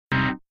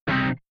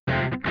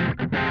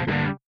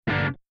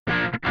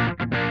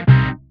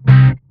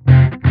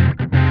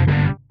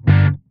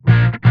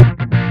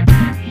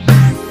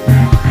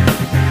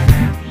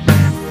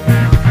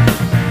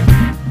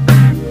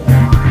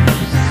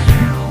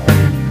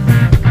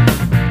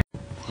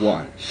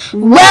1.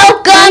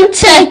 Welcome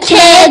to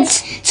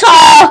Kids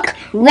Talk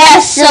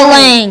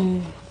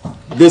Wrestling.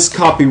 This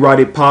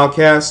copyrighted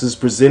podcast is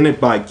presented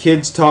by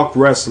Kids Talk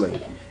Wrestling.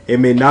 It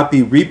may not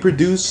be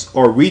reproduced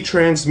or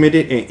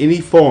retransmitted in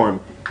any form,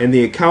 and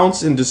the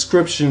accounts and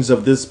descriptions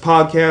of this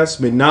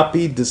podcast may not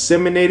be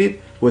disseminated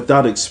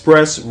without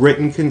express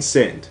written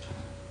consent.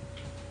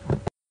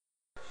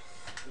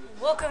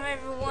 Welcome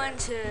everyone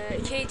to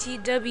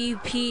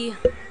KTWP.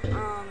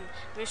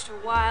 Mr.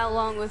 Y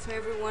along with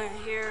everyone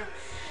here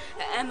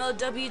at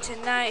MLW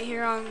tonight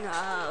here on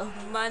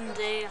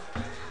Monday.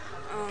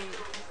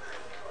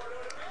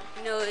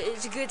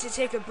 It's good to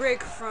take a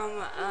break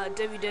from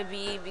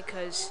WWE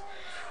because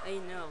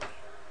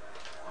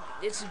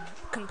it's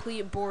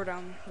complete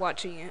boredom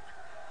watching it.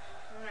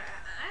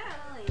 I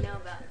don't really know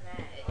about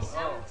that.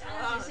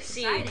 Sometimes it's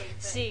exciting.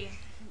 See,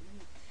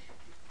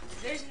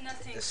 there's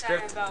nothing The exciting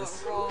script- about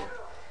this- Raw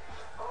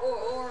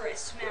or a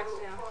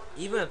SmackDown.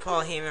 Even with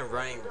Paul Heyman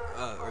running,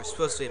 or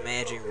supposed to be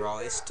managing Raw,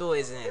 it still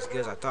isn't as good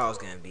as I thought it was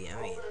going to be.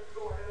 I mean,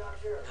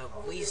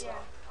 at least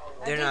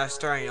they're not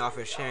starting off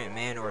with Shane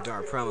McMahon or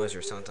dark promos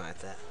or something like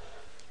that.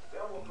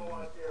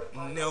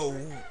 No,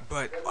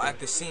 but at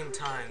the same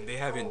time, they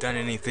haven't done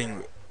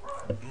anything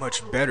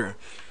much better.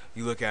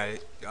 You look at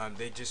it,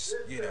 they just,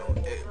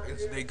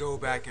 they go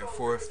back and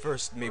forth.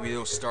 First, maybe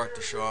they'll start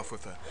the show off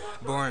with a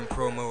boring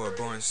promo or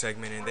boring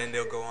segment, and then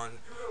they'll go on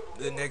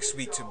the next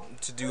week to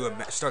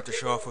start the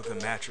show off with a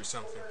match or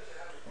something.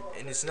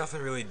 And it's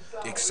nothing really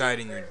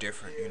exciting or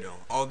different,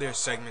 All their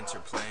segments are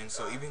plain,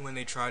 so even when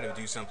they try to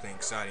do something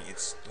exciting,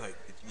 it's like,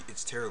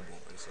 it's terrible.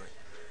 It's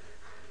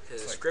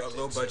like a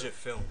low-budget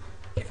film.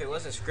 If it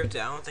wasn't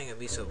scripted, I don't think it'd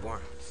be so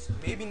boring.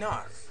 Maybe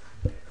not.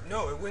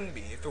 No, it wouldn't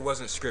be if it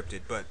wasn't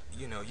scripted, but,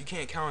 you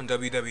can't count on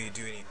WWE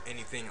to do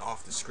anything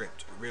off the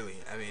script, really.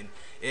 I mean,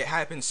 it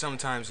happens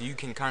sometimes, you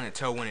can kind of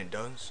tell when it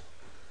does.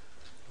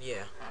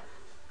 Yeah,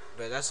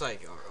 but that's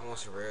like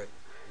almost a rare,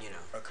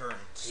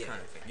 Occurrence kind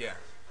of thing, yeah.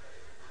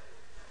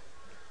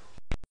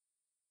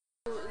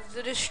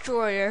 The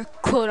Destroyer,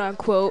 quote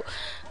unquote,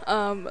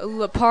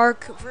 Le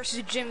Parc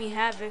versus Jimmy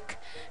Havoc.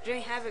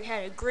 Jimmy Havoc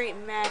had a great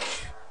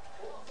match,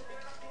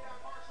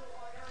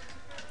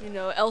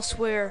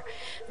 elsewhere,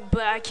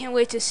 but I can't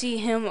wait to see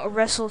him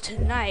wrestle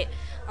tonight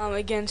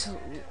against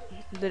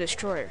the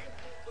Destroyer.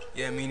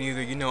 Yeah, me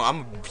neither.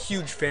 I'm a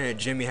huge fan of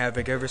Jimmy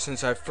Havoc ever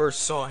since I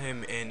first saw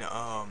him in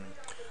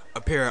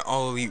appear at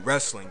All Elite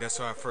Wrestling. That's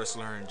how I first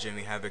learned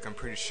Jimmy Havoc. I'm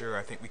pretty sure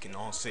I think we can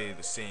all say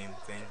the same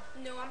thing.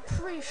 No, I'm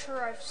pretty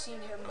sure I've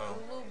seen him a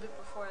little bit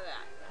before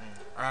that.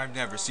 I've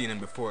never seen him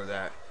before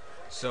that.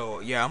 So,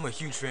 yeah, I'm a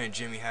huge fan of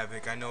Jimmy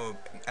Havoc. I know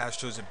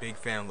Astro's a big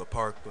fan of Le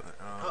Parc, but...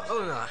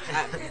 no.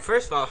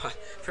 First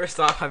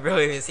off, I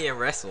really didn't see him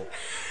wrestle.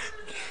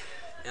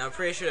 And I'm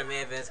pretty sure the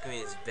main event's going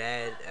to be as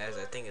bad as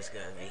I think it's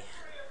going to be.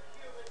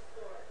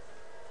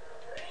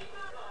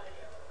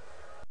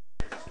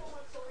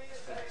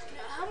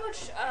 How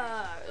much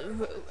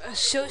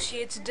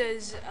associates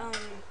does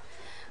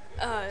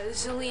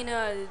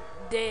Zelina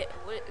de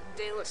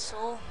la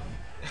Soul,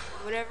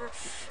 whatever,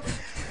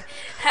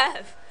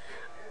 have?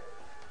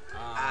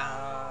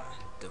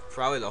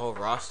 Probably the whole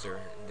roster.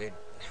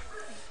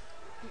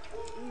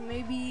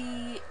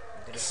 Maybe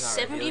They're just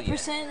not revealed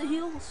 70% of the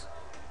heels.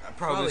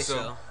 Probably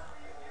so.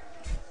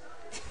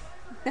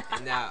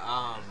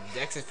 Now,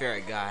 the X's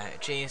favorite guy,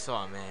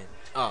 Chainsaw Man.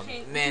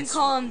 You can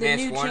call him the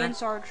Mance new Warner.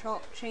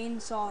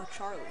 Chainsaw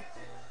Charlie.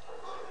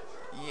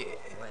 Yeah.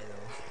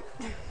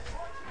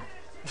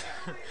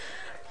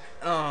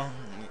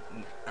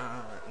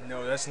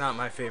 No, that's not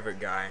my favorite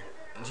guy.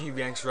 He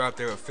ranks right up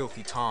there with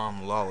Filthy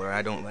Tom Lawler.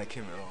 I don't like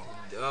him at all.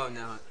 Oh,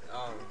 no.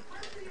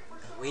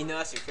 We know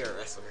that's your favorite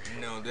wrestler.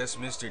 No, that's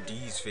Mr.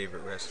 D's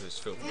favorite wrestler is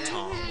Filthy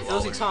Tom Lawler.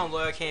 Filthy Tom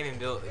Lawler can't even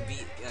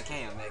beat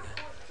Kenny Omega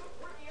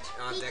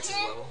on Dex's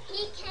level.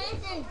 He can't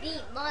even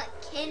beat Mark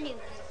Kennedy.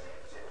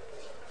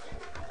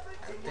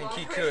 I think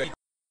he could.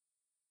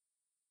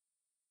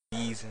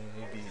 He'd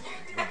be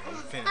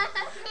finished.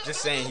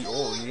 Just saying he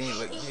old. He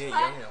ain't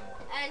young no more.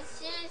 As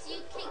soon as you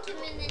kick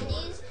him in the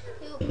knees,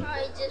 he'll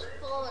probably just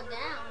fall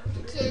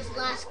down to his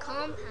last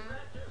compound.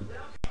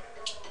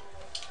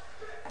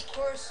 Of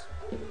course,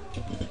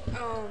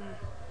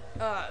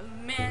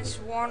 Mance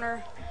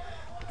Warner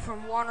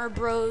from Warner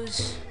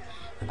Bros.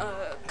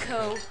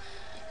 Co.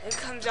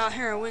 comes out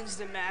here and wins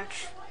the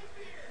match.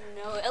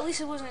 At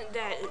least it wasn't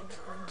that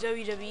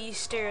WWE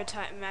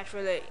stereotype match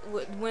where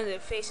when the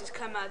faces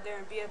come out there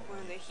and beat up one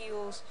of the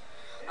heels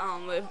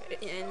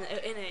in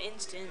an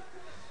instant.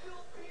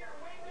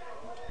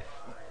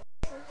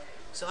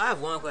 So I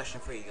have one question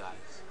for you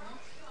guys.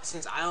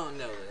 Since I don't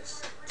know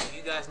this, do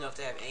you guys know if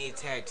they have any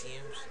tag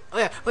teams? Oh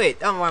yeah, wait, I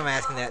don't know why I'm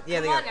asking that. Yeah,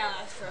 Come they on got. now,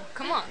 Astro.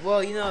 Come on.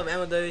 Well,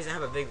 MLW doesn't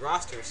have a big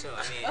roster, so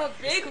I mean. A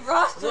big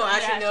roster. Well,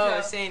 actually, no. I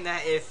was Astro. saying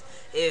that if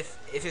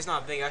it's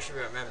not big, I should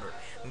remember.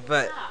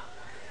 But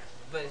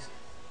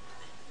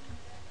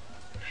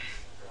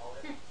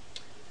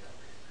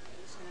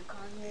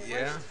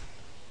Yeah.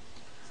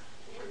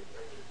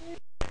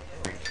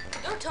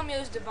 Don't tell me it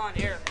was Devon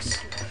Eriks.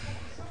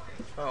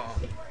 Oh.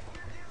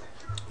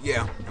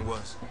 Yeah, it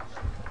was.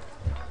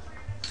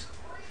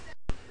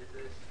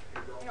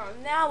 No,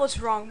 now what's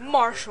wrong,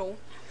 Marshall?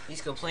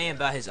 He's complaining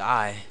about his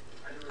eye.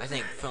 I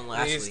think from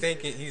last He's week.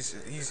 thanking he's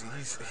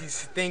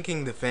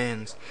thanking the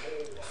fans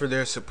for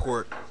their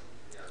support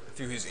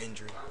through his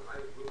injury.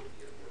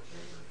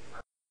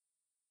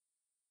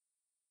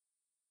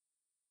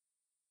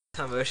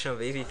 How emotional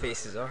baby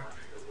faces are.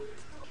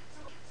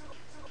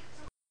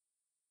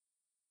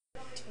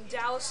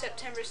 Dallas,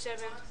 September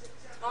 7th.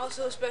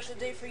 Also a special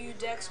day for you,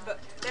 Dex, but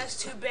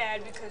that's too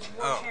bad because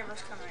War Oh.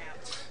 Chamber's coming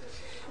out.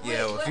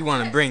 Yeah, well, if you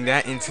want to bring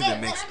that into the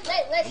mix.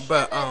 Let's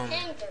But, shut up,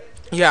 Andrew.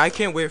 Yeah, I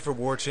can't wait for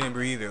War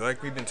Chamber either.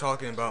 Like we've been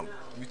talking about,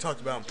 we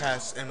talked about in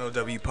past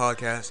MLW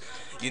podcasts.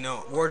 You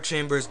know, War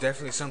Chamber is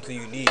definitely something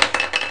you need.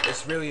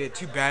 It's really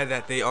too bad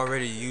that they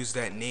already used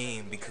that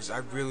name because I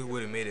really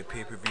would have made a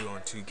pay-per-view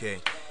on 2K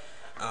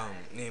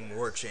named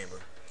War Chamber.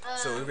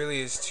 So it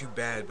really is too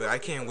bad, but I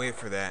can't wait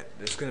for that.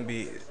 It's gonna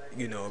be,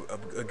 you know,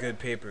 a good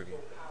pay-per-view.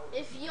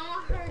 If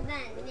y'all heard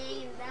that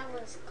name, that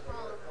was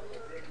called.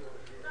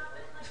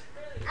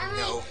 I mean,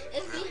 No.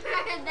 if you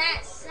heard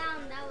that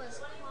sound, that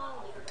was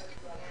called.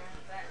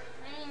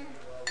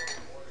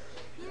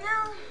 You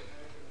know,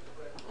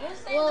 you're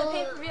saying Well, the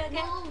pay-per-view again?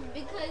 well,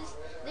 because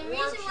the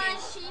reason why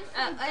she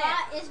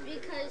forgot is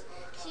because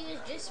she was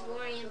just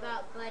worrying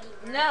about Buddy.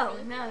 No.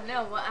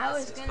 What I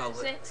was It's gonna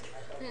say.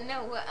 public.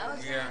 No, what I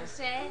was Yeah. gonna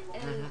say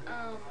is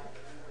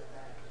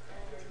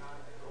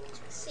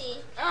See,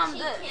 she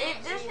it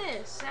can't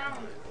doesn't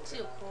sound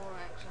too cool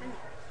actually.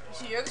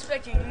 So you're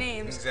expecting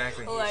names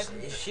Exactly. like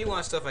She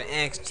wants stuff like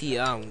NXT.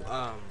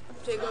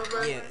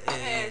 Takeover Yeah,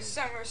 and and-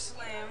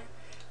 SummerSlam,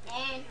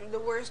 And the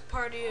worst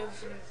party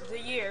of the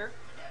year,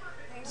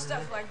 and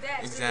stuff like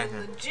that. It's the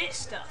Exactly. legit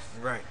stuff.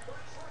 Right.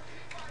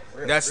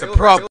 That's the real-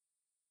 problem.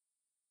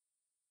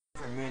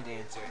 For Moon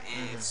Dancer,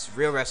 and it's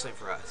real wrestling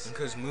for us.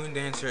 Because Moon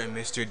Dancer and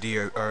Mr. D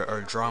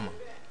are drama.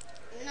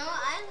 no,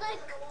 I like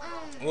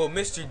Well,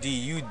 Mr. D,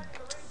 you,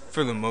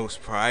 for the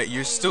most part,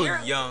 you're still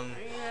young.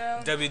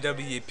 Yeah.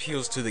 WWE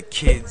appeals to the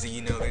kids, and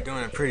you know they're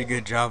doing a pretty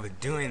good job of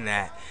doing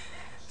that.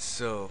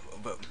 So,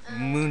 but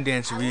Moon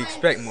Dancer, we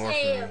expect more from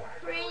say you. a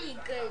pretty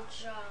good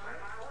job.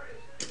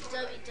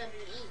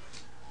 WWE.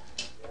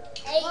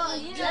 Well,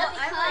 you know,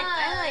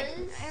 I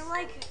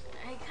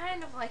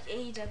kind of like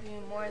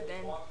AEW more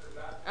than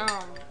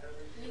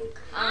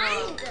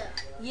Kinda.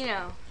 you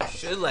know.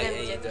 Should like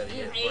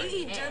WWE.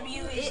 AEW.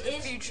 AEW is It the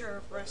is- future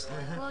of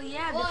wrestling. Well,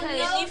 yeah, Well, because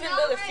no. And even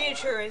though the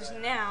future is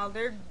now,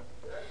 they're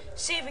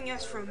saving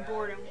us from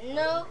boredom.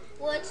 No,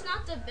 well, it's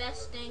not the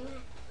best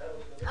thing.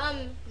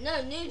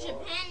 No, New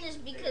Japan is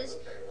because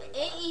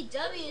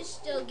AEW is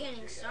still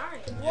getting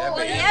started. Yeah,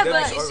 but yeah, AEW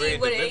but is you see already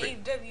what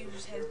delivered. AEW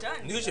has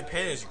done. New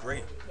Japan is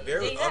great. They're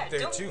They up have- there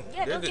don't- too.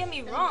 Yeah, They're don't the- get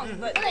me wrong,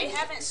 but they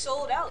haven't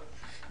sold out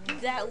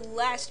that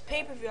last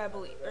pay-per-view, I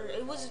believe. Or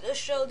it was a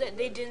show that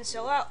they didn't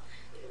sell out.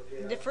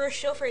 The first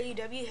show for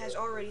AEW has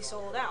already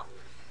sold out.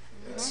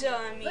 So,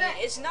 I mean,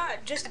 it's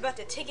not just about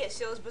the ticket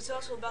sales, but it's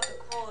also about the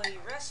quality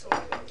of wrestling.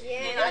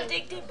 And I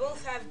think they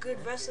both have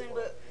good wrestling,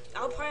 but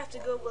I'll probably have to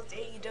go with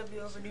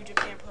AEW over New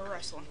Japan Pro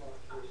Wrestling.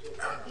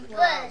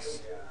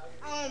 But,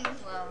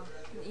 well,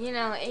 you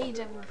know,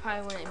 AEW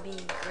probably wouldn't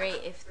be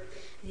great if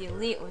the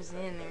Elite was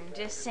in there.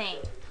 Just saying.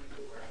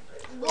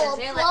 well,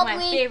 they're like my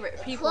probably,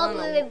 favorite people in the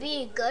probably would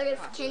be good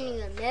if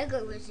Kenny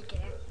Omega was there.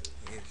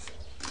 Yes.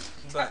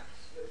 But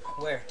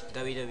Where?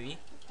 WWE?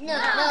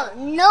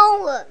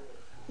 No.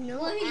 Well, he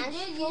Well,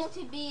 did used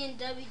to be in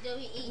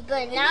WWE,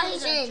 but now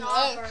he's a in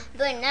jobber.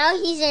 but now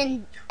he's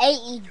in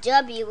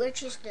AEW,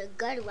 which is the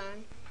good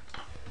one.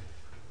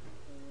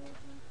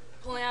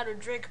 Pulling out a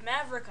Drake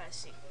Maverick, I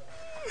see.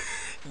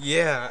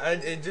 yeah,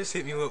 it just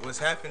hit me what was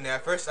happening.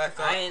 At first, I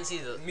thought I didn't see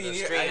the me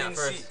neither. straight at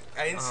first.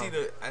 I didn't see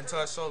the until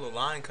I saw the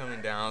line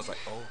coming down. I was like,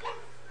 oh,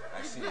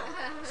 I see it.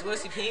 So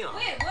what's he peeing on?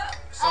 Wait, what?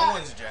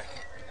 Someone's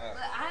jacket. But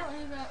I don't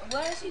even.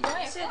 What is he doing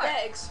I it said for?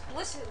 that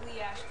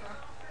explicitly, Ashton.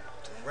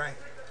 Right.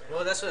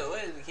 Well, that's what it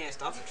was. We can't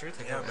stop the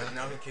truth. Yeah, but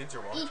now the kids are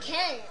You watching.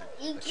 can.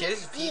 You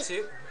Kids pee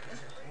too.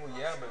 Well,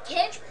 yeah, but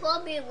Kids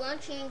probably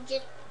watching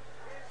just.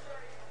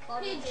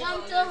 He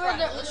jumped over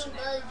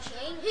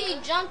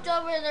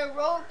the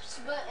ropes,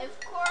 but of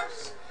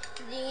course,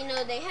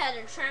 they had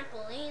a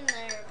trampoline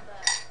there.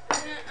 But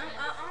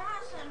I'm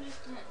also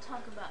just gonna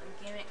talk about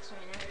gimmicks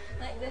right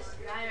now. Like this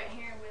guy right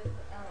here with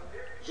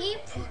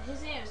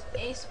his name is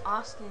Ace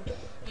Austin,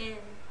 and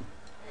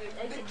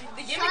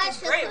The gimmick is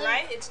great,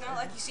 right? It's not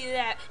like you see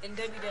that in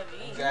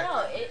WWE.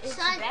 no, it's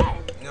Son-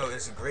 bad. no,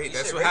 it's great. You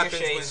That's said what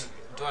happens Ricochet's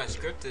when doing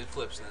scripted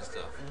flips and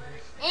stuff.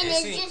 And You it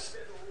see, just.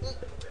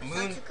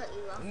 Moon. Not to cut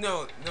you off.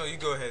 No, you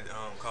go ahead,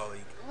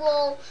 colleague.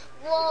 Well,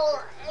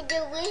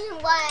 the reason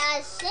why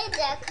I said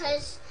that,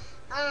 because,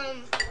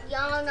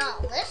 y'all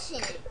not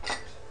listening.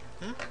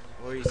 What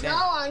were you saying?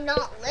 Y'all are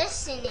not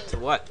listening To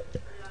what?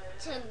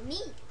 to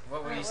me.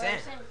 What were you saying?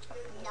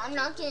 I'm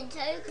not going to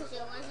tell you because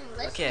I wasn't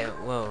listening. Okay,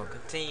 well,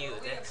 continue.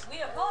 Next. We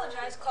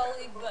apologize,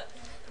 colleague, but,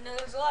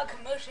 there's a lot of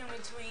commotion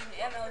between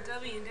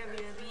MLW and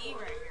WWE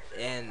right here.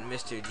 And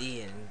Mr.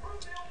 D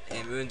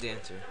and Moon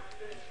Dancer.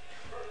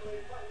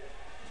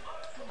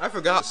 I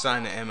forgot to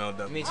sign the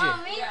MLW. Me too.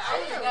 Oh, me Yeah,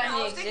 too.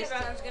 I was thinking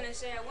about it. I was gonna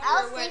say,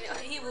 I wonder when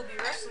he will be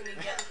wrestling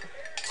again.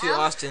 Two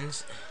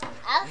Austins.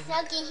 I was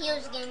thinking he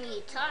was gonna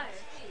retire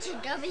to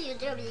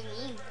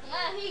WWE.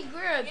 Yeah, he grew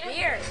a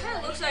beard.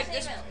 Looks like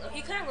this.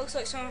 He kind of looks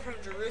like someone from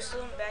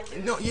Jerusalem back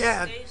in No, the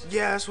yeah, days.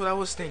 yeah, that's what I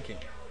was thinking.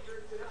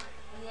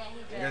 Yeah, he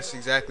does. That's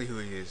exactly who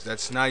he is.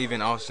 That's not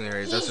even Austin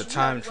Aries. That's a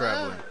time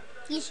traveler.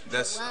 He's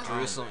That's Jerome.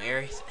 Jerusalem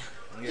Aries.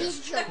 Yeah. He's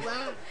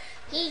Jerome.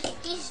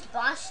 He's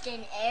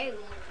Boston Aries.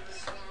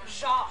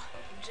 Shaw,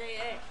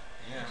 J.A.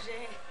 Yeah.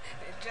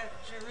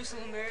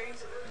 Jerusalem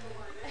Marys.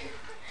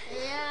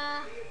 Yeah.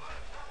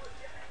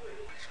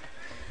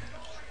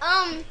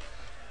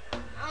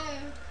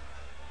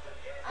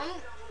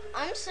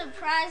 I'm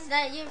surprised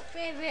that your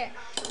favorite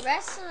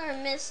wrestler,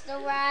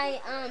 Mr. Right,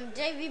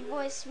 Davey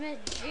Boy Smith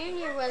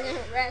Jr. wasn't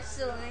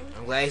wrestling.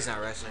 I'm glad he's not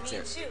wrestling Me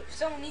too. too.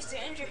 Someone needs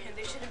to injure him.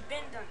 They should have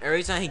been done.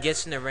 Every time he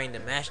gets in the ring, the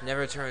match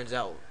never turns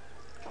out.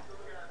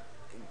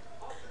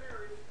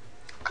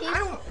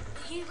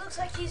 He looks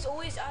like he's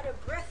always out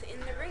of breath in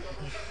the ring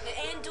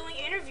and doing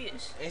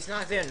interviews. It's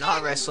not they're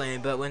not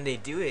wrestling, but when they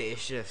do it,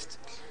 it's just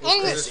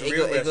And It's it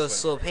real goes wrestling.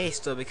 slow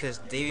paced though because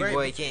Davey Right.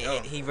 Boy can't. Oh.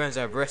 He runs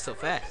out of breath so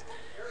fast.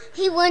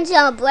 he runs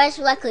out of breath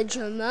like a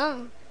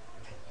Jerome.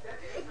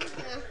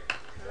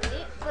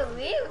 For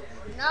real,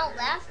 not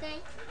laughing.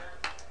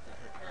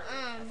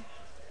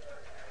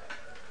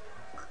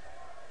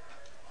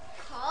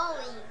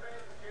 Collie,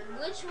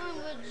 which one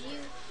would you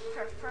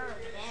prefer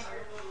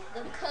better,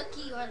 the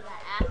cookie or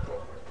the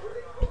apple?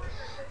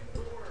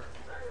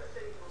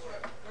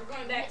 We're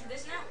going back to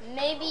this now.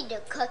 Maybe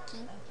the cookie.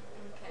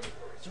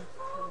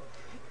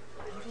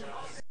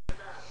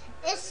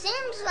 It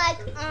seems like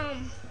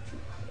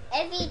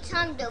every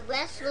time the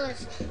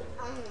wrestlers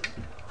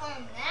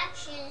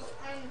matches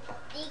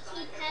they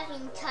keep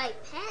having tight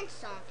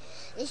pants on.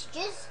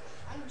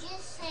 I'm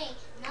just saying,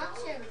 not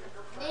to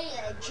make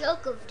a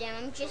joke of them.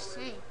 I'm just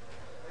saying.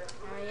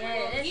 Oh,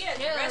 yeah, He has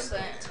it's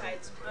wrestling true,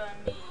 tights, but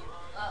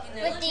I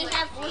mean, But they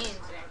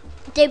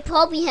have they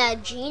probably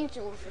had jeans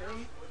over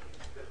them.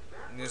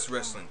 It's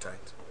wrestling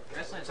tights.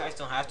 Wrestling tights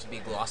don't have to be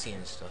glossy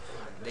and stuff.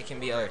 They can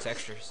be other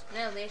textures. but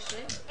no, they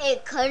should.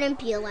 It couldn't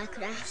be like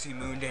that. You see,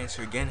 Moon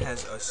Dancer again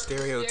has a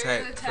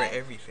stereotype for Stereotype.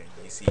 everything.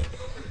 You see,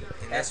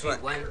 and that's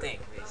what. one thing.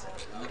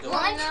 Basically.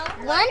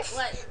 Once,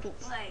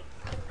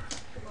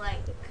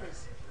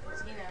 Because,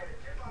 you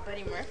know,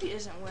 Buddy Murphy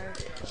doesn't wear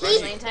he,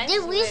 wrestling tights.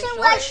 the he reason wears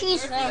why shorts.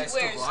 she's he That's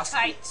still wears glossy.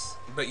 tights.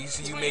 But you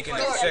see, you making a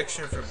 24.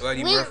 section for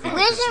Bloody Murphy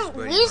because he's reason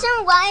Bloody reason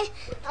Murphy. why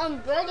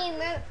Birdie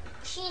Murphy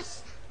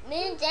she's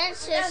Moon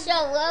Dancer so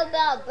low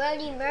about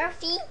Birdie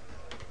Murphy.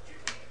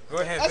 Go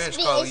ahead, It's, finish,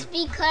 be, Collie.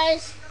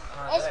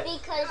 it's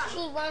because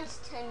she wants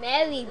to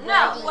marry Birdie.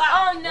 No,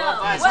 oh no.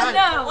 Well, that's What,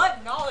 not- no.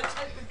 What knowledge has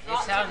been It's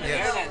dropped? time to hear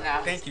Yes. that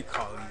now. Thank you,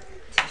 Collie.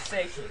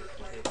 Thank you.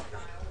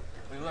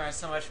 We learned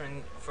so much from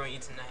you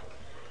tonight,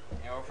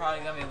 and we're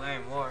probably gonna be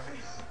learning more.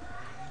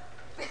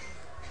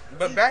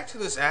 But back to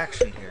this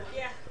action here.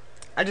 Yeah.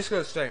 I just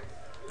gotta say,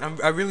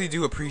 I really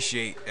do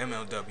appreciate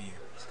MLW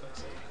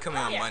coming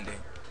on yeah. Monday.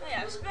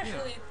 Yeah,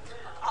 especially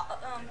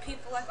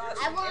people like us.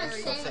 I want to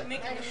say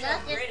making the show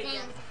another great thing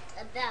again.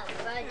 about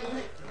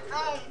Buddy.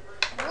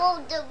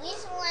 Well, the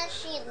reason why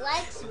she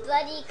likes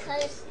Buddy,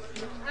 cause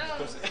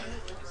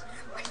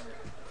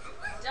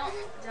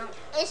Don't.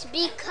 it's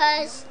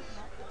because.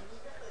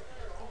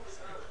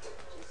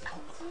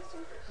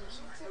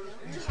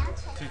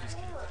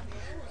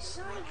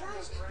 Sorry,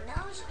 guys.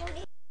 Now it's gonna.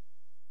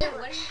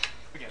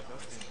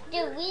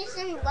 The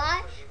reason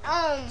why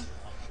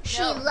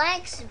she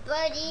likes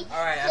Buddy.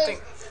 All right, I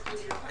think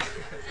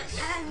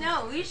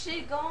No, we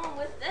should go on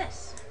with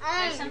this.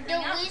 Or something the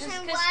else.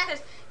 reason why.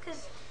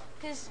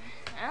 Because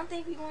I don't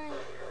think we want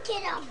to.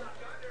 Get up.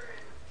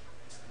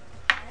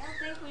 I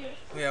don't think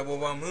we. Yeah, well,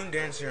 while Moon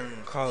Dancer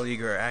and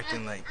Colleague are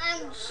acting like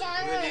I'm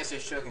trying to.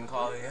 is choking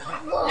Collie.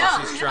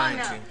 she's trying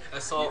to.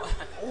 Assault.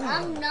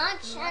 I'm not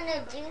trying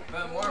to do.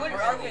 But more Good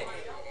importantly, argument.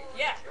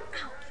 Yeah.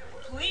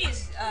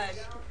 Please,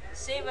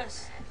 save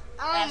us.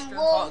 Ask her.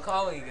 Well,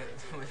 Collie.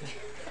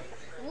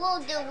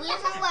 the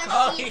reason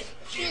why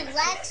she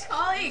likes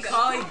Colleague.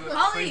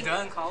 We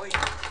done, Collie.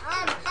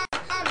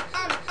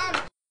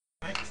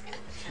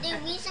 the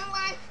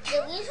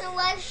reason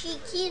why she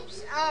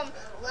keeps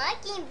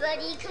liking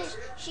Buddy because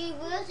she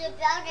rules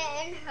about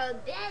it in her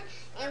bed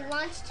and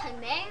wants to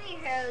marry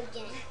her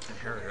again.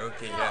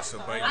 Okay, yeah, so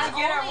Buddy. I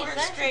get our only words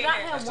vented straight about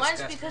here. him That's once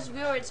disgusting. because we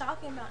were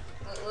talking about.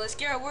 Let's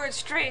get our words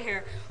straight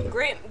here.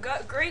 Great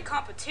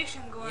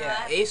competition going on. I Yeah,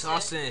 have to Ace say.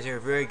 Austin is a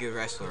very good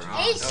wrestler.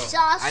 Ace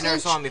I never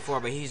Sausage. saw him before,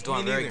 but he's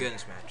doing Me very neither. good in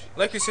this match.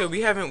 Like I said,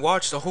 we haven't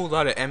watched a whole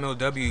lot of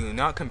MLW,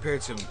 not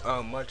compared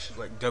to much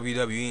like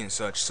WWE and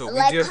such. So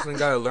Like- we definitely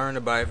gotta learn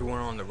about everyone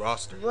on the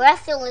roster.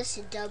 Breathless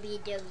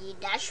WWE.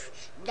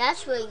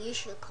 That's what you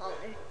should call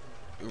her.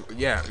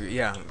 Yeah,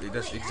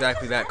 that's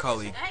exactly that,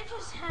 Colleague. I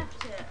just have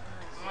to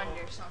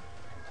wonder something.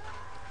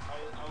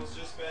 I was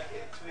just back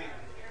in tweet.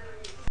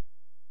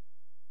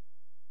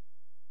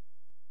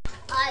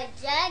 my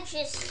dad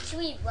just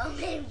tweet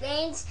Roman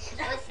Reigns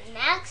with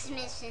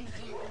Maximus in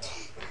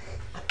it.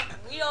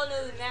 We all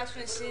know who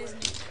Maximus is,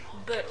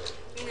 but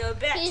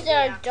back He's to the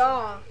our action.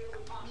 dog.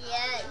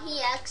 Yeah,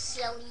 he acts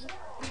silly.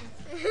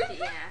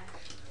 Yeah.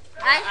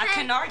 I I had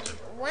can argue.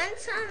 one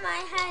time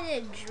I had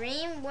a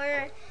dream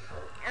where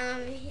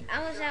I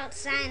was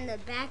outside in the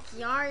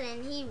backyard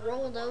and he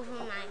rolled over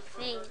my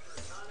face.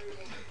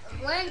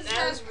 One That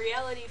time, was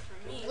reality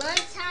for me. one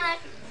time,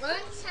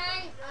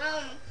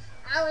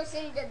 I was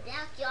in the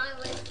backyard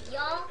with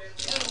y'all,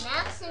 and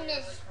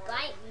Maximus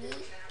bite me,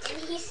 and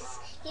he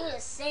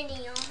was sitting on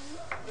me.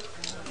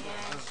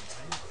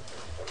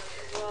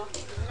 Well,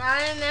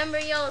 I remember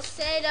y'all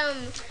said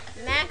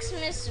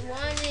Maximus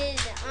wanted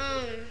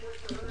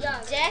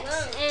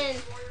Dex and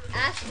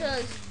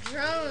Astro's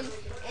drone,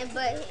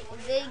 but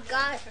they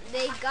got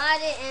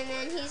it, and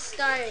then he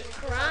started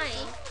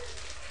crying.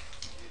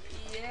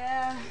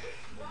 yeah.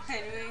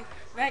 Anyway,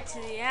 back to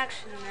the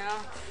action now.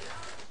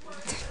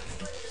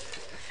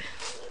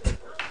 Do you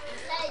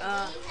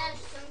have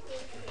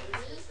something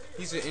for me?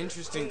 He's an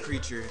interesting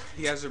creature.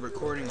 He has a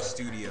recording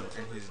studio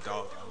in his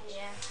doghouse.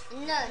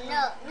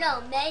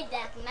 No,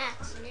 Maybach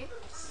Maximus.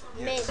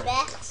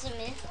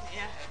 Maximus.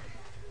 Yeah.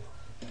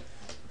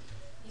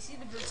 You see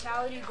the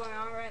brutality going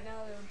on right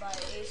now by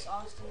Ace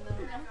Austin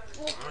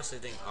though? I honestly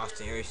think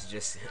Austin Aries is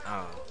just.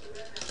 I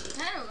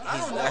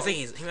I think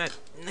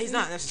he's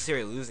not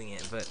necessarily losing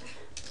it, but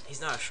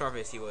he's not as sharp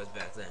as he was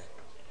back then.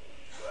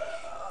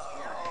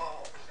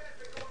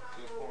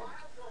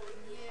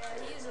 Yeah,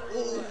 he's a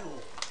little.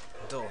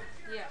 Dull.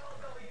 Yeah.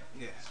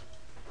 Yeah.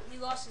 He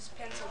lost his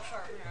pencil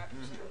sharpener after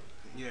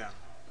Yeah.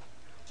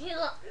 He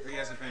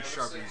hasn't been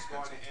sharp in his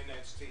Going pencil. to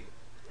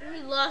NXT.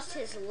 He lost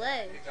his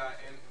leg.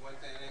 He went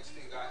to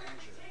NXT, got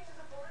injured.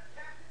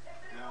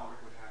 Now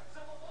look what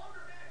happened.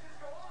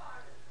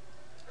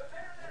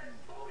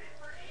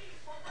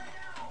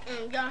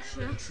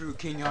 Joshua. True,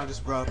 King, y'all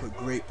just brought up a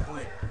great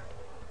point.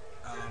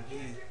 I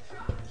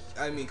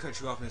didn't mean to cut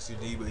you off, Mr.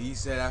 D, but he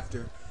said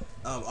after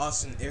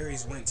Austin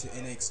Aries went to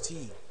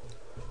NXT,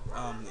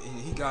 and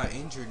he got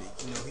injured,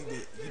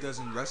 he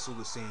doesn't wrestle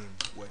the same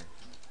way,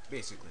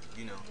 basically,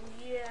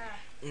 Yeah.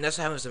 And that's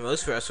what happens to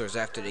most wrestlers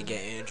after they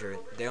get injured.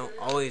 They don't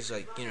always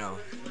kind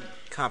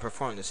of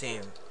perform the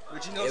same.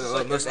 But Yeah, it's well,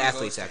 like most everyone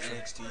athletes, goes to actually.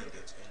 NXT and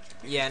gets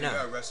injured. Yeah, I Because know. They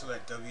gotta wrestle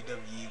at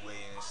WWE way,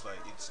 and it's like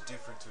it's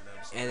different to them.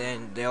 So. And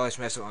then they always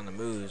mess up on the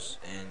moves,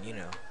 and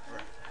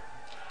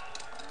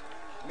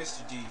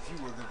Mr. D, if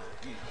you were gonna,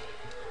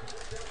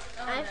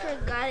 I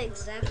forgot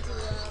exactly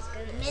what I was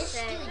gonna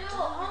say.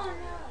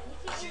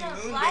 See,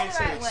 Moon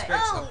Dancer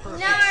expects a perfect.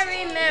 Now I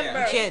remember.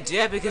 you can't do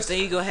that because then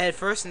you go head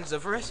first into the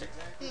first.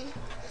 But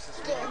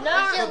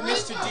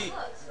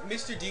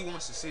Mr. D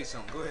wants to say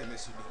something. Go ahead,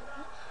 Mr.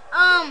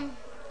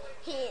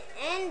 D.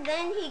 And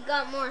then he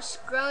got more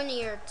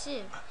scrawnier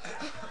too.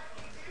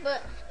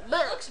 But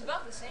Looks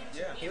about the same.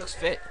 Yeah. He looks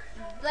fit.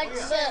 But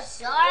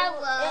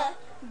Cesaro,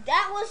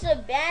 that was a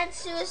bad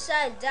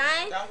suicide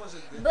dive. That was a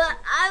good. But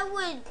I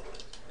would.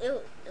 It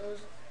was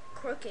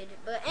crooked.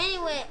 But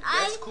anyway,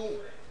 That's cool.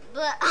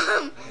 But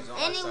He's on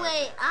our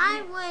anyway,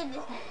 I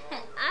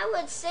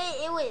would say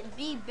it would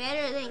be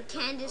better than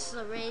Candice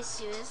LeRae's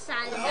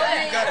suicide You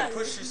dive. gotta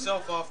push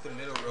yourself off the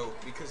middle rope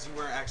because you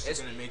weren't actually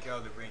gonna make it out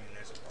of the ring, and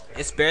there's a problem.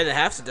 It's better than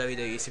half the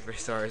WWE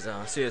superstars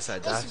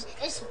suicide dives.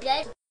 it's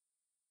better.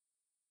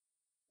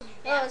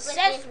 Well,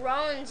 Seth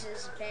Rollins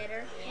is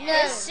better. No.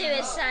 His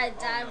suicide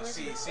dive was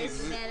See, is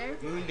better.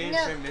 Moon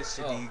Dancer and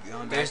Mr. D.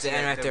 There's the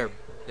end right there.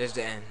 There's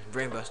the end.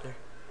 Brainbuster.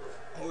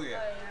 Oh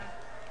yeah.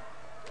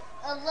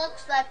 It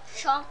looks like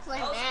Chocolate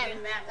Man.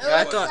 Yeah,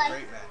 I It looks thought- like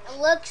Great match. it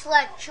looks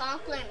like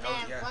Chocolate Oh,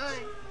 Man yeah. Bun.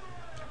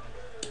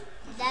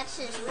 That's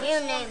his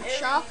real name,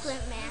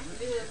 Chocolate Man.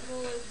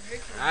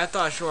 I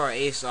thought sure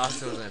Ace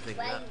Austin was gonna pick it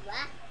Wait, up.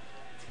 what?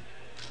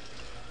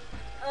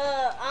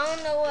 I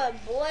don't know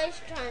what boy's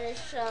trying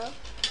to show.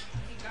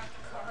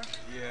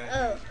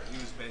 Yeah. He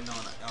was betting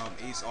on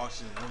Ace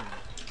Austin winning.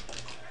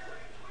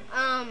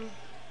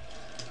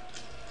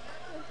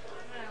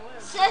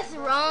 Seth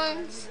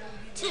Rollins,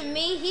 to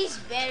me, he's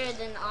better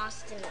than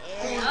Austin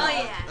Aries. Oh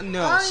yeah.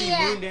 No, Oh, see,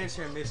 yeah. Moon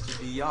Dancer and Mr.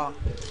 D, y'all.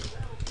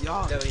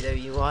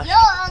 WWE watch. Y'all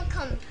are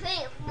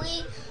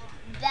completely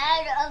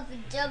bad of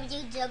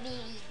WWE.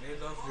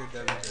 They love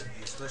their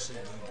WWE, especially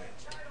Moon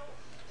Dancer.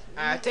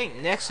 I think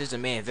next is the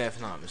main event,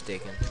 if I'm not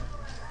mistaken.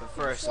 But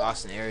first,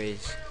 Austin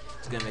Aries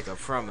is gonna make a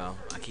promo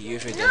like he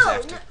usually does No,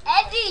 after.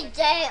 every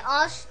day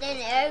Austin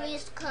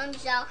Aries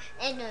comes out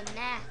in a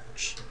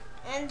match.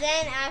 And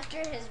then after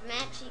his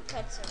match, he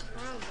cuts a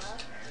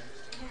promo.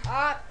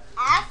 After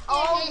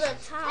All his, the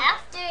time.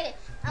 After,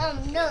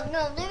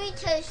 no, let me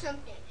tell you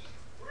something.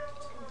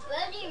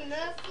 Buddy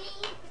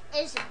Murphy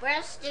is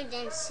breasted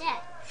than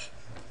Seth.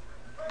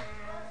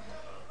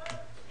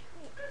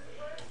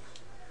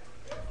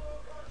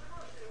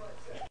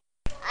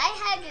 I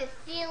had a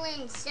feeling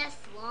feeling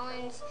Seth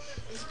Rollins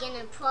is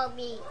gonna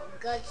probably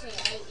go to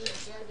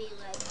AEW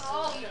like.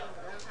 Oh,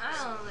 I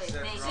don't really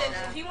think If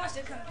so. he wants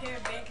to compare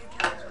bank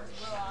accounts with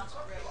Will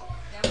Ospreay,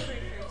 then I'm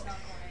pretty sure he's not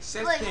going to.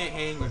 Seth But- can't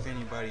hang with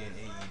anybody in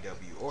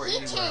AEW or He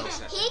anywhere else.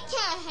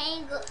 can't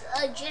hang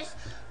just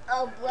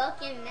a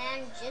broken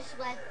man just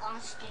like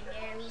Austin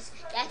Aries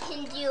that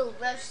can do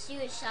rough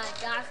suicide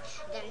dive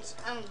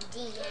than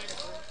Dean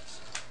Ambrose.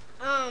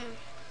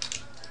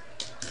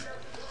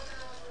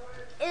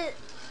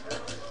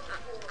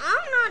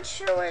 I'm not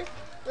sure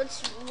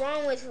what's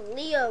wrong with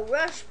Leo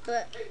Rush,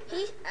 but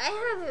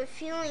I have a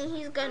feeling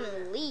he's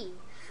gonna leave.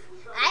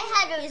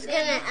 He's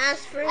gonna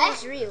ask for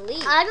his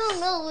release. I don't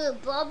know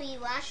what Bobby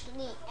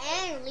Lashley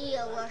and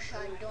Leo Rush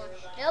are doing.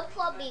 They'll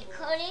probably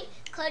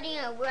cutting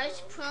a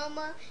Rush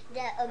promo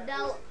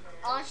about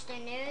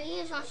Austin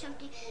Aries or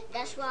something.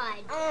 That's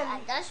why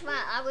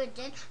I would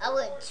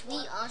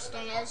tweet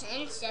Austin Aries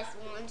and Seth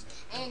Rollins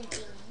and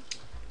Dean.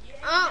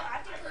 I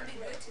think it would be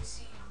good to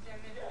see them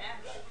in a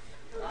match.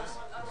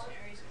 Austin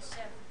Aries and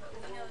Seth, but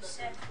we know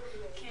Seth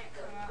can't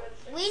come out.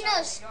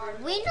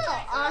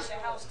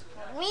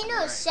 We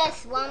know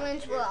Seth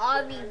Rollins will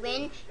already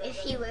win if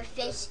he would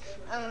face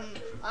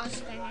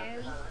Austin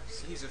Aries.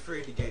 He's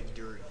afraid to get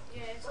dirty.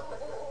 Yeah, it's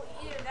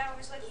either that or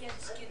it's like he has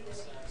a skin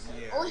disease.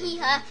 Yeah, Or he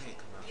can't had.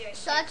 come out. Yeah,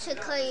 Sorry to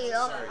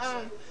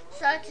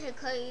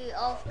cut you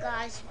off,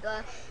 guys,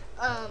 but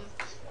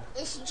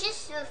it's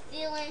just a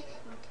feeling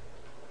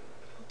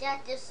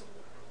that this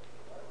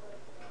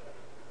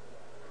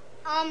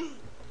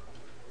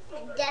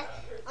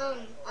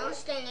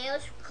Austin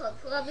Aries could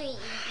probably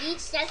beat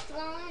Seth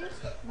Rollins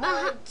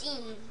or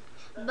Dean.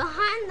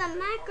 Behind the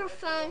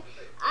microphone,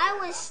 I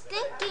was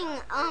thinking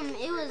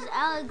it was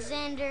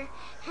Alexander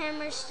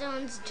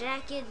Hammerstone's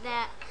jacket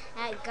that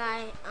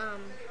guy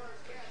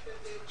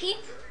he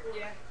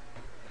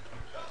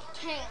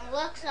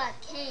looks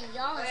like Ken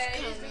Yall's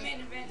he's the coming. main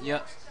event.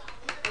 Yep.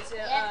 It's a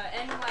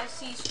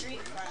NYC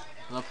street fight.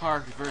 La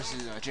Park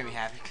versus Jimmy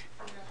Havoc.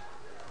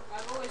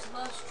 I've always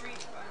loved street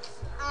fights.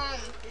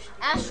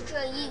 Astro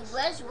Lee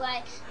was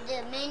right.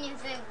 The main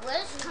event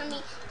was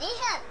coming. We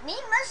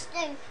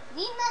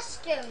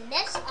must have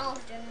missed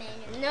off the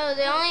main event. No,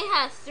 they only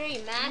have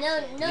 3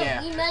 matches. No,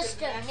 Yeah. we must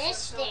have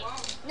missed it.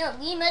 No,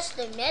 we must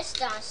have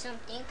missed on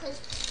something because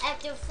at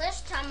the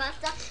first time I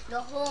thought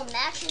the whole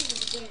matches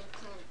was gonna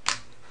come.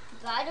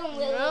 But I don't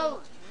really.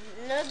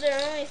 No, there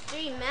are only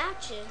 3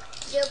 matches.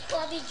 There'll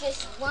probably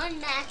just 1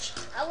 match.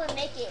 I would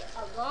make it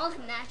a lot of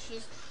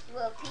matches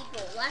where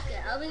people like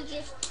it. I would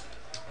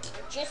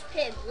just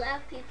pick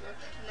black people.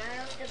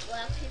 None of the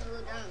black people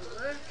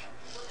don't work.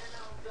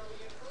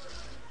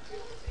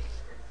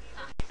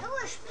 I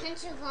wish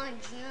Pentagon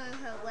Jr.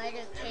 her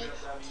weather came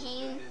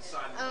and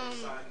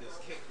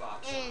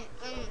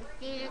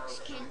Phoenix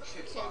came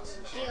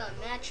to do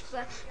a match,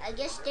 but I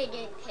guess they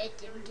didn't hit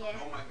them there.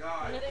 Oh my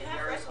God,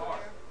 Gary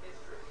Hart.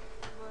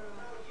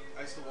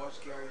 I used to watch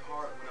Gary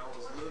Hart when I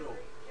was little.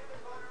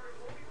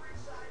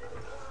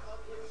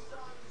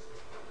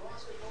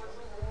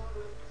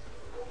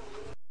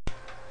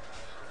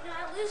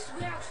 At least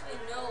we actually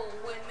know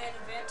when main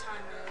event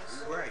time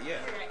is. Right, yeah.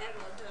 Here at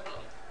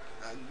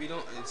MLW. We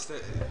don't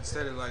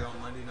instead of like on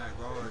Monday Night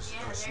Raw or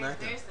SmackDown.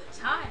 There's the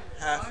time.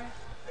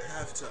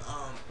 Have to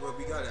well,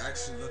 we gotta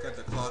actually look at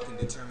the clock and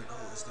determine,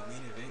 oh, it's the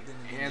main event gonna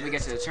be And we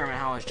get to determine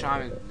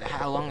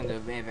how long the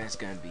main event's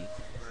gonna be.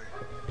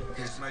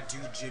 Because my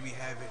dude Jimmy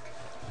Havoc.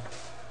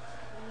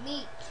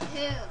 Me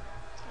too.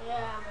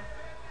 Yeah.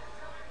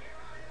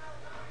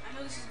 I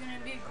know this is gonna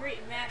be a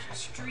great match, a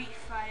street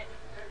fight.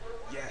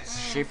 Yes.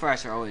 Street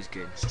fights are always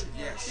good.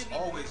 Yes,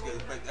 always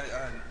good. But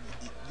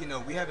you know,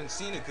 we haven't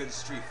seen a good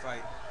street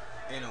fight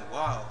in a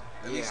while.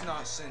 At least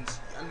not since.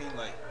 I mean,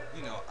 like,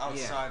 you know,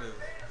 outside of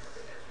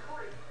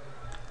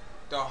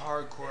the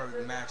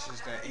hardcore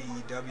matches that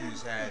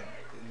AEW's had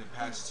in the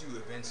past 2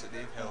 events that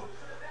they've held.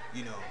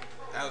 You know,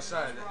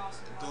 outside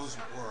of those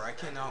were. I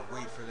cannot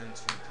wait for them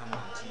to come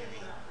on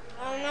TV.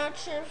 I'm not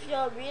sure if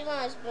y'all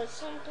realize, but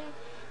something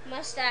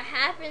must have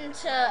happened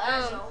to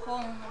There's a hole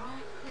in the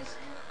back of his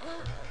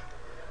head.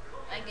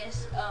 I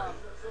guess guy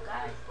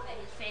that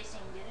he's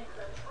facing did it.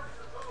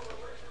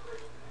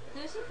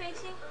 Who's he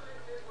facing?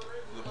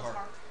 The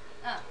park.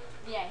 Oh,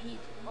 yeah, he did.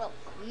 well,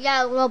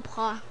 yeah, Will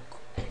Park.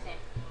 Okay.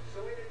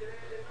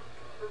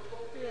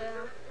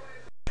 Yeah.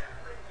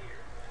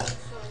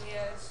 So he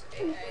has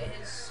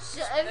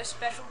a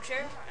special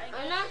chair.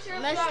 I'm not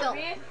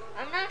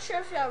sure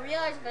if y'all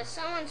realize, but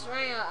someone's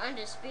wearing an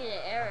Undisputed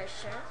Era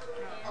shirt.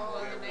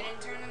 Oh, they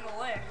didn't turn him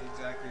away.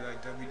 Exactly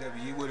like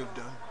WWE would have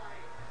done.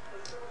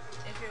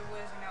 If it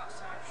was an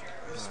outside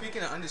chair.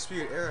 Speaking of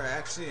Undisputed Era,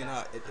 actually in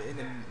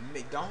the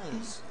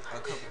McDonald's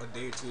a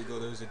day or 2 ago,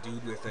 there was a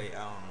dude with a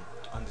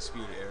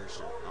Undisputed Era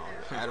shirt,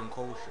 Adam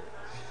Cole shirt.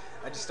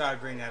 I just thought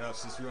I'd bring that up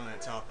since we were on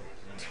that topic.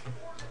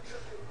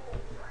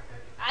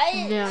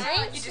 You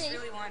just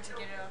really wanted to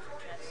get it off your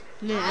chest.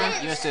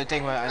 You must have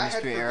think about I had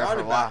Undisputed Era forgot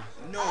for a while. about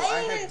it. No, I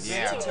had meant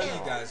to tell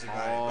you guys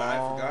about it, but I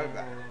forgot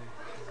about it.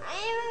 I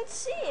didn't even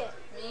see it.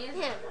 Me and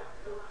him.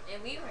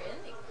 And we were in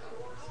the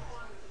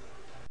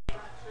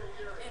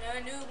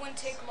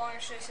take long. I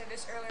should have said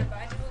this earlier, but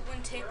I knew it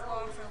wouldn't take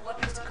long for the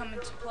weapons to come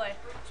into play,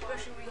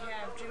 especially when we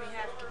have Jimmy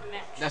Havoc in the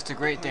match. That's the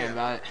great thing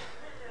about it.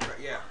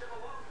 Yeah.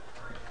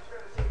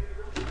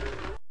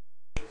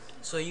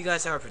 So you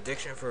guys have a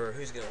prediction for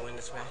who's gonna win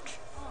this match?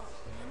 Oh,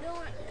 you know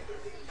what?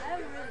 I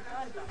haven't really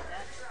thought about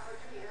that.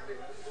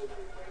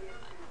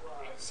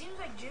 It seems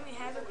like Jimmy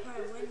Havoc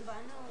might win, but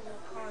I know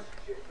that Park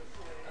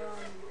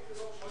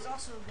is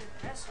also a good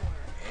wrestler.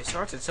 It's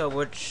hard to tell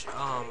which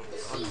of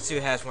the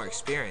two has more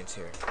experience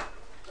here.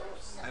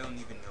 I don't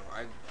even know.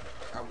 I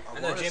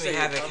know Jimmy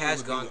Havoc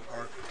has gone.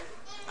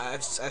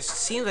 I've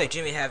seen like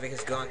Jimmy Havoc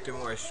has gone through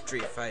more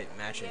street fight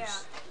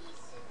matches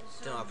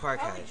than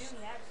Park has.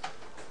 Jimmy Havoc.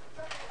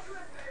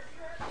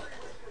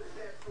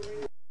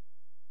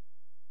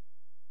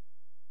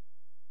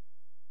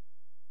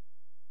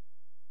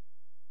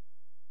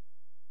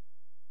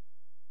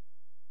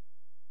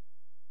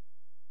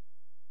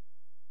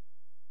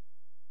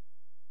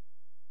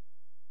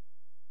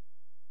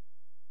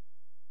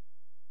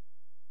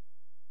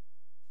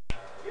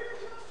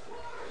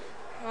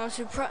 I'm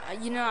surprised.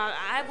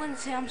 I wouldn't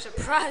say I'm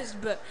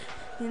surprised, but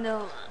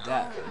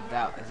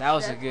That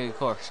was a good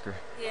corkscrew.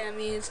 yeah. I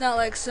mean, it's not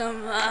like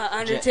some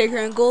Undertaker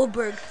and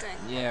Goldberg thing.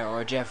 Yeah,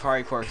 or Jeff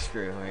Hardy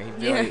corkscrew where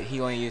he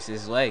only used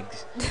his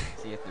legs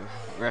to get the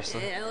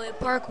wrestling. Yeah, Elliot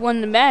Park won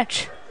the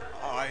match.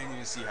 Oh, I didn't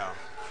even see how.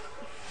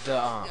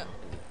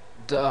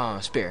 The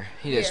spear.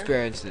 He did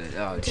spear into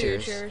the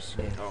cheers. Cheers.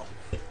 Oh,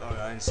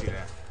 I didn't see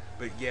that.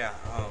 But yeah,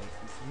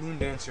 if Moon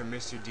Dancer and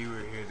Mr. D were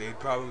here, they'd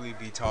probably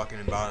be talking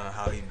about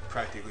how he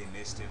practically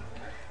missed him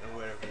or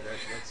whatever.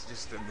 That's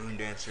just the Moon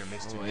Dancer and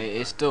Mr. Well, D.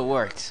 it still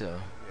worked,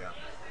 so. Yeah.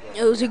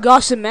 It was a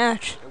gossip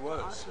match. It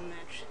was. Awesome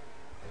match.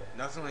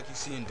 Nothing like you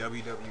see in WWE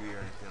or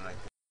anything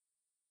like that.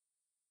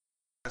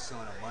 Wrestling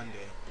on a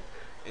Monday,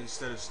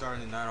 instead of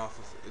starting the night off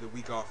with the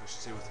week off, I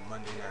should say, with a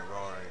Monday Night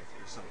Raw or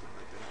something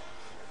like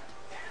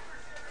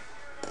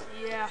that.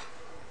 Yeah.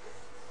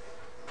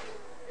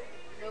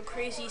 No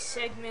crazy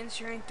segments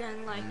or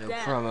anything like No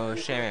that. promo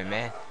sharing,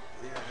 man.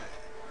 Yeah.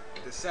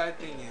 The sad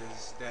thing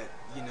is that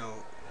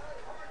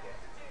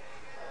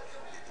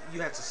you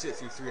have to sit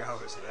through 3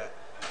 hours of that.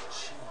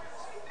 Jeez.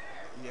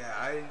 Yeah,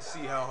 I didn't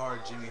see how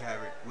hard Jimmy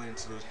Havoc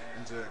went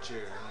into that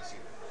chair. I didn't see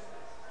that.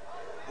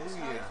 Oh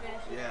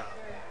yeah, yeah.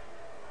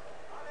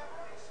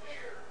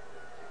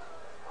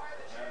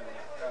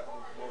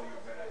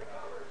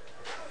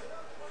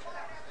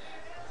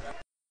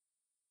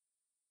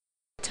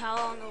 Towel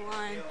on the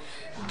line.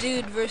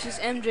 Dude versus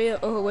MJF.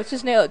 Oh, what's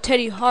his name?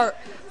 Teddy Hart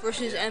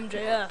versus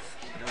MJF.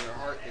 Another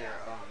heart there,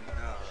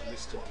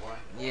 Mr. One.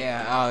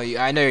 Yeah,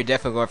 I know you're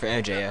definitely going for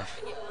MJF.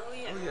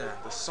 Oh yeah,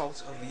 the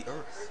salt of the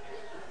earth,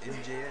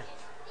 MJF.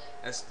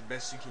 That's the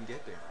best you can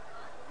get there.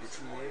 It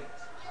truly is.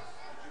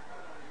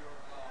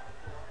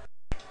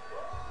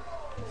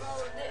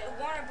 Oh,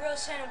 Warner Bros.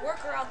 Sent a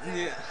worker out there.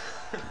 Yeah.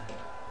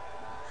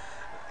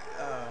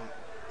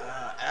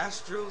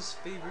 Astro's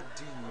favorite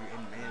dude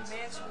in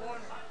Mance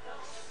Warner.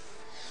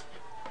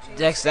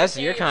 Dex, that's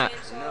your kind.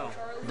 No.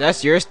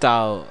 That's your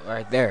style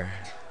right there.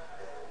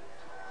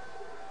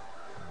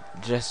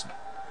 Just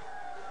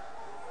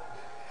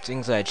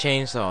things like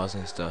chainsaws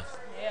and stuff.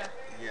 Yeah.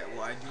 Yeah,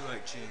 well, I do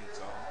like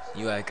chainsaws.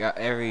 You like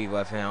every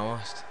weapon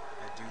almost.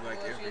 I do like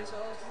every. Chainsaws isn't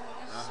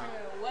necessarily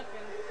a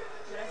weapon,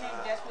 but I think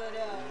that's what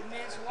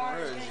Mance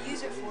Warner is going to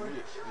use it for.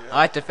 I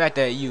like the fact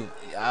that you.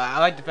 I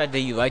like the fact that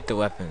you like the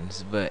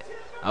weapons, but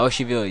I wish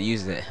you'd be able to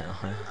use it. I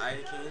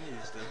can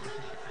use them.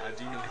 I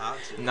do know how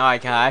to. No,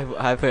 can I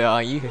put it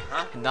on you?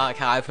 Huh? No,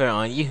 can I put it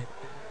on you?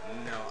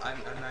 No, I'm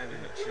not even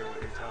sure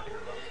what you're talking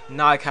about.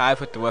 No, can I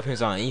put the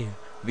weapons on you?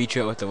 Beat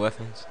you up with the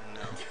weapons.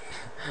 No.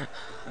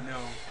 No.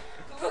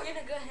 We're going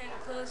to go ahead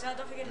and close out.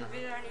 Don't forget to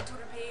visit our new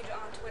Twitter page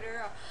on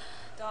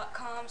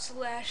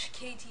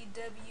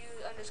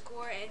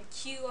twitter.com/KTW_ and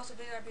Q. Also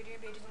visit our Patreon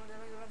page if you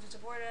want to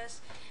support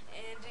us.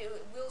 And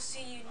we'll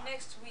see you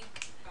next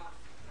week.